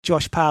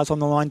Josh Parr's on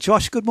the line.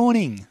 Josh, good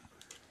morning.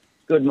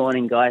 Good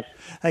morning, guys.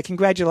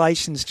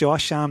 Congratulations,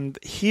 Josh.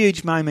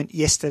 Huge moment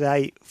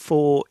yesterday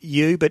for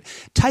you, but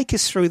take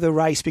us through the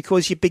race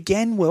because you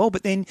began well,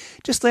 but then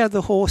just allowed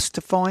the horse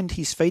to find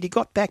his feet. He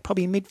got back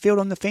probably in midfield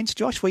on the fence.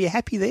 Josh, were you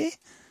happy there?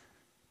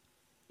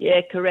 Yeah,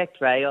 correct,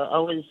 Ray. I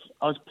was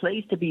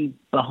pleased to be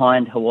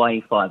behind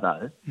Hawaii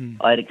 5-0.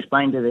 I had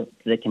explained to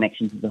the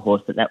connections of the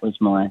horse that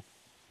was my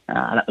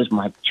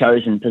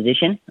chosen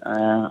position.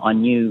 I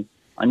knew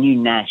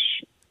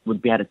Nash would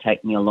be able to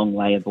take me a long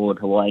way aboard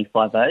Hawaii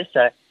 5-0,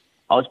 so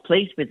I was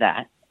pleased with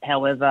that.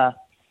 However,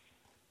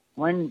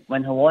 when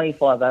Hawaii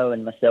 5-0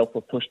 and myself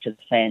were pushed to the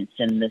fence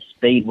and the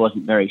speed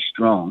wasn't very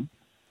strong,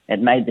 it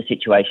made the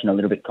situation a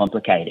little bit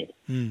complicated.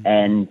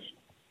 And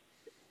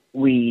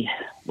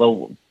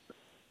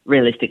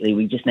realistically,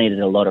 we just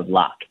needed a lot of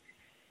luck.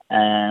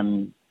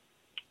 I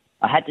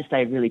had to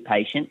stay really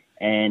patient,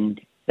 and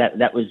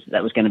that was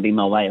going to be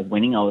my way of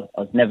winning. I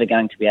was never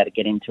going to be able to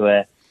get into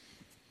a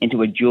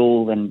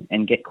duel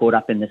and get caught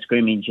up in the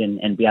scrimmage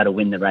and be able to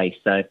win the race.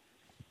 So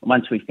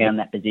once we found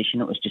that position,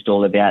 it was just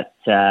all about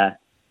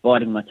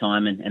biding my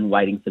time and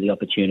waiting for the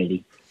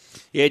opportunity.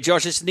 Yeah,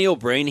 Josh, it's Neil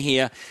Breen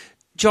here.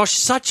 Josh,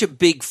 such a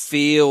big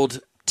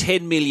field,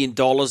 $10 million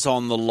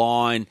on the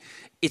line.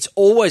 It's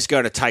always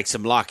going to take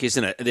some luck,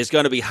 isn't it? There's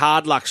going to be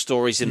hard luck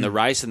stories in the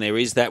race, and there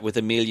is that with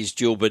Amelia's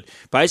Duel. But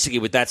basically,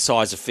 with that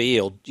size of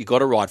field, you've got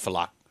to ride for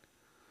luck.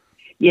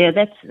 Yeah,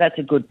 that's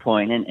a good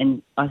point.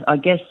 And I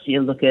guess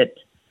you look at,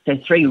 so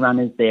three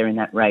runners there in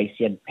that race.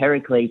 You had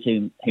Pericles,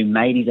 who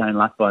made his own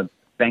luck by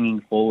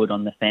banging forward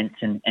on the fence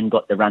and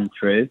got the run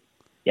through.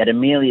 You had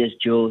Amelia's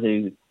Jewel,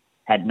 who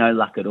had no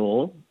luck at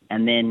all.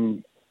 And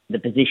then the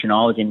position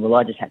I was in,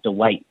 I just had to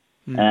wait.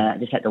 I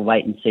just had to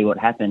wait and see what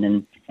happened.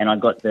 And I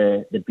got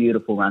the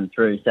beautiful run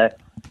through. So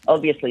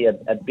obviously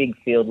a big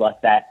field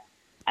like that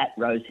at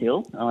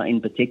Rosehill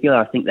in particular,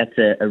 I think that's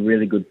a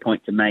really good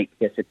point to make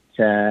because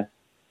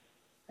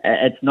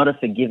it's not a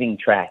forgiving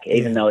track,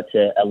 even though it's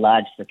a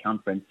large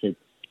circumference. It's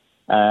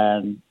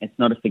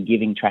not a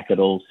forgiving track at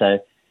all. So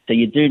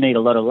you do need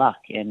a lot of luck,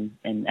 and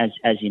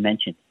as you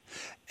mentioned.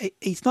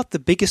 He's not the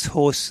biggest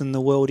horse in the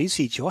world, is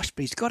he, Josh?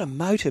 But he's got a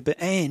motor,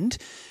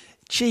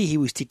 he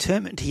was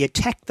determined. He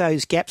attacked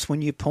those gaps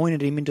when you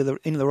pointed him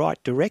in the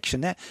right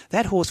direction.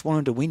 That horse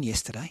wanted to win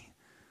yesterday.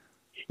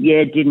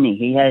 Yeah, didn't he?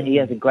 He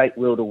has a great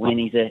will to win.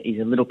 He's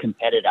a little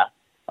competitor.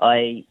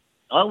 I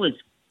was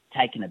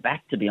taken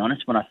aback, to be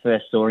honest, when I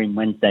first saw him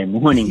Wednesday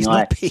morning.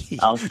 I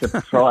was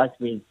surprised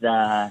with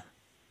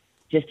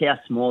just how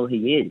small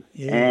he is.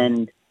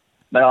 Yeah.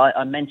 But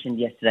I mentioned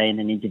yesterday in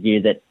an interview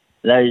that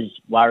those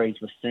worries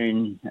were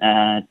soon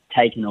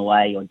taken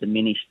away or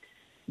diminished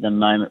the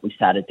moment we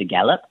started to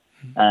gallop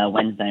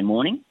Wednesday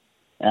morning.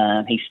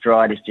 His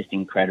stride is just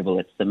incredible.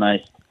 It's the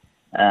most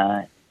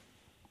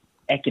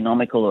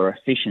economical or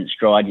efficient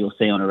stride you'll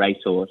see on a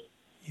racehorse.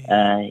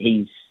 Yeah.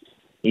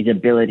 His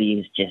ability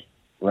is just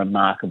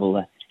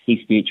remarkable. His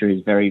future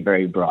is very,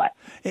 very bright.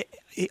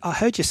 I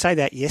heard you say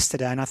that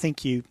yesterday, and I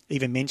think you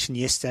even mentioned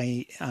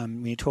yesterday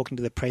when you're talking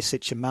to the press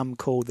that your mum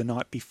called the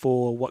night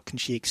before, what can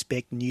she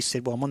expect? And you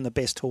said, well, I'm on the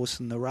best horse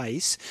in the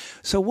race.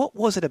 So what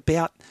was it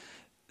about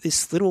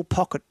this little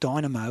pocket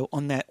dynamo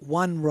on that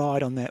one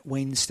ride on that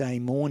Wednesday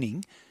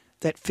morning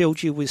that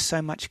filled you with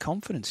so much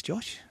confidence,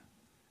 Josh?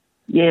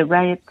 Yeah,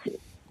 Ray,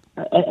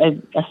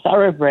 a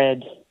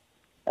thoroughbred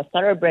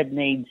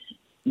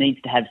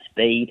needs to have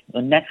speed,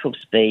 or natural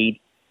speed,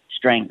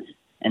 strength,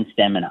 and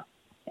stamina.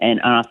 And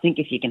I think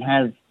if you can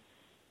have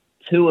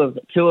two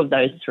of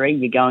those three,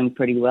 you're going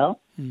pretty well.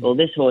 Well,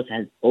 this horse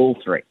has all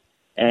three,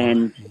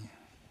 and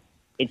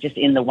it's just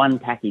in the one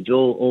package,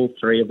 all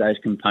three of those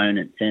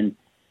components.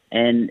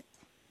 And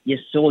you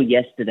saw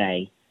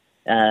yesterday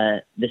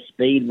the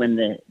speed when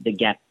the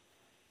gap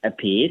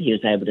appeared. He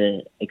was able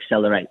to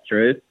accelerate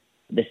through,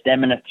 the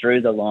stamina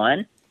through the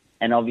line,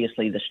 and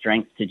obviously the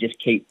strength to just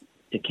keep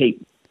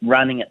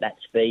running at that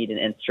speed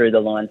and through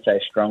the line so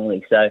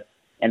strongly. So,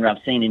 and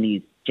I've seen in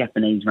his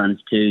Japanese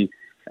runs too,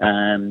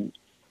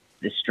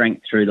 the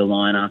strength through the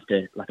line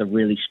after like a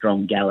really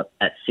strong gallop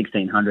at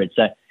 1600.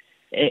 So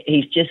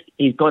he's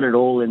got it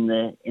all in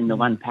the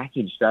one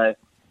package. So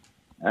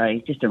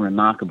he's just a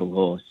remarkable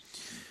horse.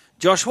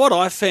 Josh, what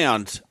I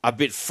found a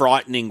bit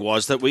frightening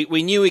was that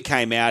we knew he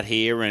came out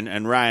here,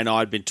 and Ray and I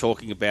had been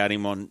talking about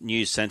him on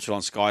News Central,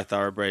 on Sky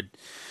Thoroughbred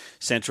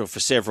Central for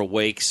several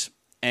weeks,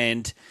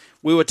 and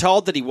we were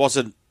told that he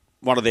wasn't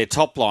one of their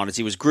top liners.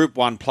 He was Group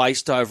 1,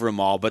 placed over a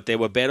mile, but there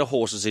were better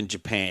horses in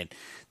Japan.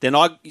 Then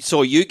I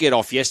saw you get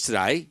off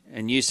yesterday,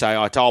 and you say,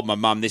 I told my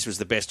mum this was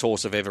the best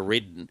horse I've ever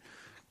ridden.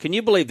 Can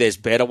you believe there's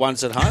better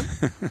ones at home?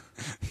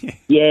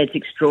 Yeah, it's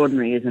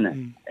extraordinary,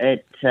 isn't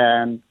it?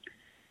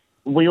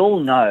 We all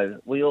know,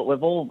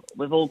 we've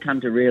all come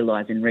to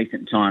realise in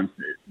recent times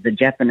that the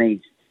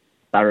Japanese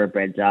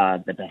thoroughbreds are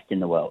the best in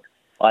the world.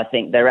 I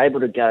think they're able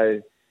to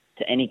go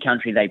to any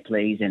country they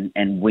please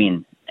and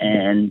win,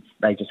 and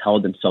they just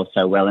hold themselves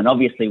so well. And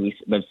obviously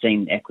we've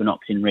seen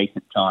Equinox in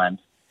recent times,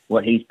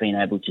 what he's been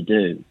able to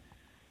do.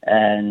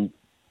 And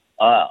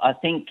I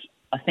think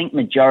think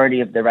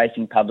majority of the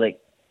racing public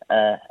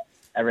are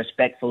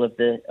respectful of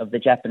the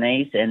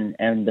Japanese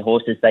and the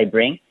horses they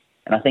bring.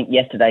 And I think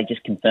yesterday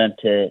just confirmed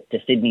to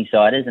Sydney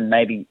siders and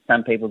maybe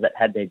some people that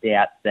had their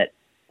doubts that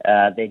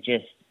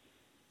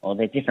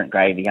they're different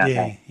gravy, aren't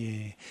they?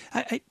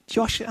 Yeah. Hey,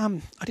 Josh, I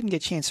didn't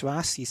get a chance to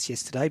ask this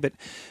yesterday, but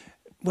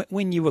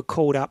when you were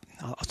called up,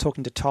 I was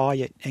talking to Ty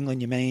at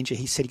England, your manager.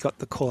 He said he got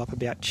the call up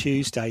about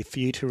Tuesday for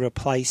you to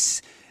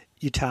replace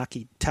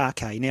Yutaki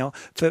Take. Now,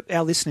 for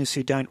our listeners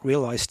who don't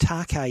realise,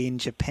 Take in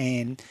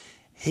Japan,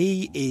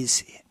 he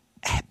is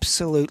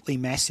absolutely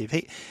massive.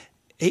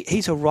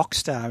 He's a rock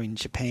star in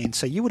Japan.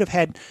 So you would have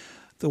had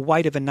the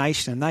weight of a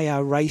nation, and they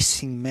are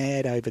racing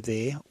mad over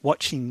there,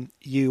 watching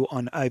you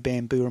on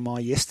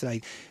Obamburumai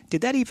yesterday.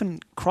 Did that even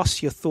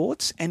cross your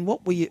thoughts? And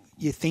what were you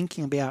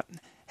thinking about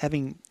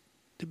having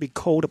to be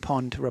called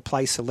upon to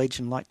replace a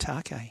legend like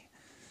Take?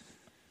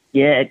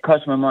 Yeah, it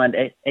crossed my mind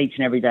each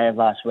and every day of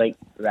last week,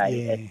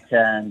 Ray.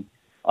 Yeah.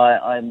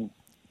 I'm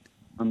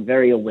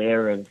very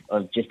aware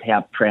of just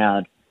how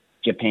proud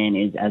Japan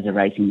is as a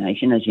racing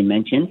nation, as you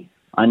mentioned.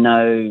 I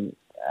know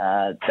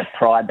the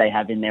pride they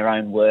have in their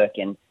own work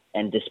and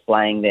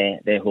displaying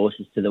their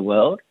horses to the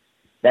world.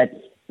 That's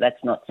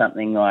not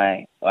something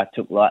I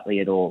took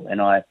lightly at all,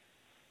 and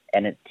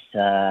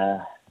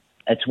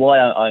it's why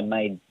I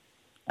made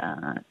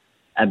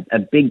a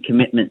big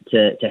commitment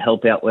to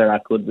help out where I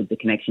could with the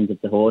connections of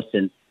the horse,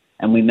 and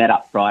we met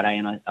up Friday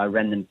and I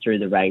ran them through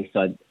the race.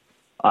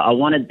 I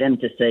wanted them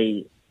to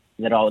see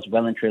that I was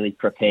well and truly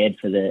prepared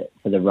for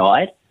the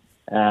ride.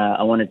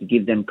 I wanted to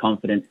give them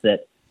confidence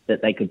that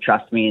they could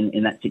trust me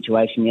in that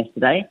situation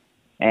yesterday,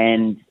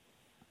 and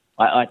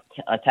I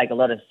take a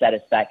lot of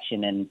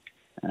satisfaction,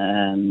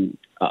 and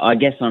I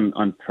guess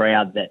I'm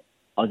proud that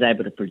I was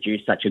able to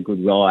produce such a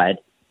good ride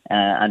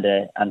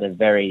under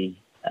very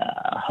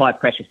high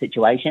pressure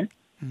situation,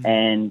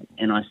 and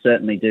I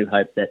certainly do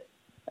hope that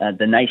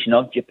the nation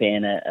of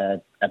Japan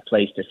are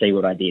pleased to see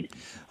what I did.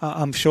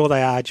 I'm sure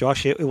they are,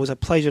 Josh. It was a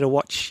pleasure to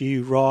watch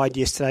you ride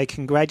yesterday.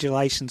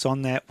 Congratulations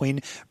on that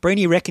win.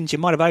 Brini reckons you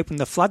might have opened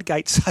the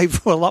floodgates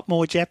for a lot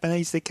more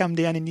Japanese to come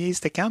down in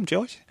years to come,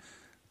 Josh.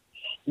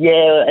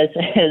 Yeah,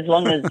 as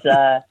long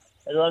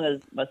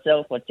as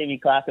myself or Timmy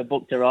Clark are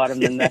booked to ride them,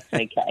 then that's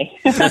okay.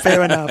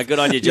 Fair enough. Good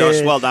on you, Josh.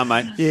 Yeah. Well done,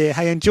 mate. Yeah.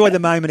 Hey, enjoy the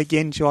moment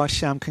again,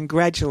 Josh.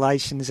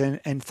 Congratulations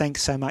and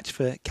thanks so much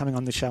for coming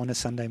on the show on a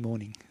Sunday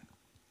morning.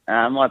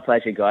 My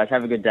pleasure, guys.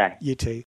 Have a good day. You too.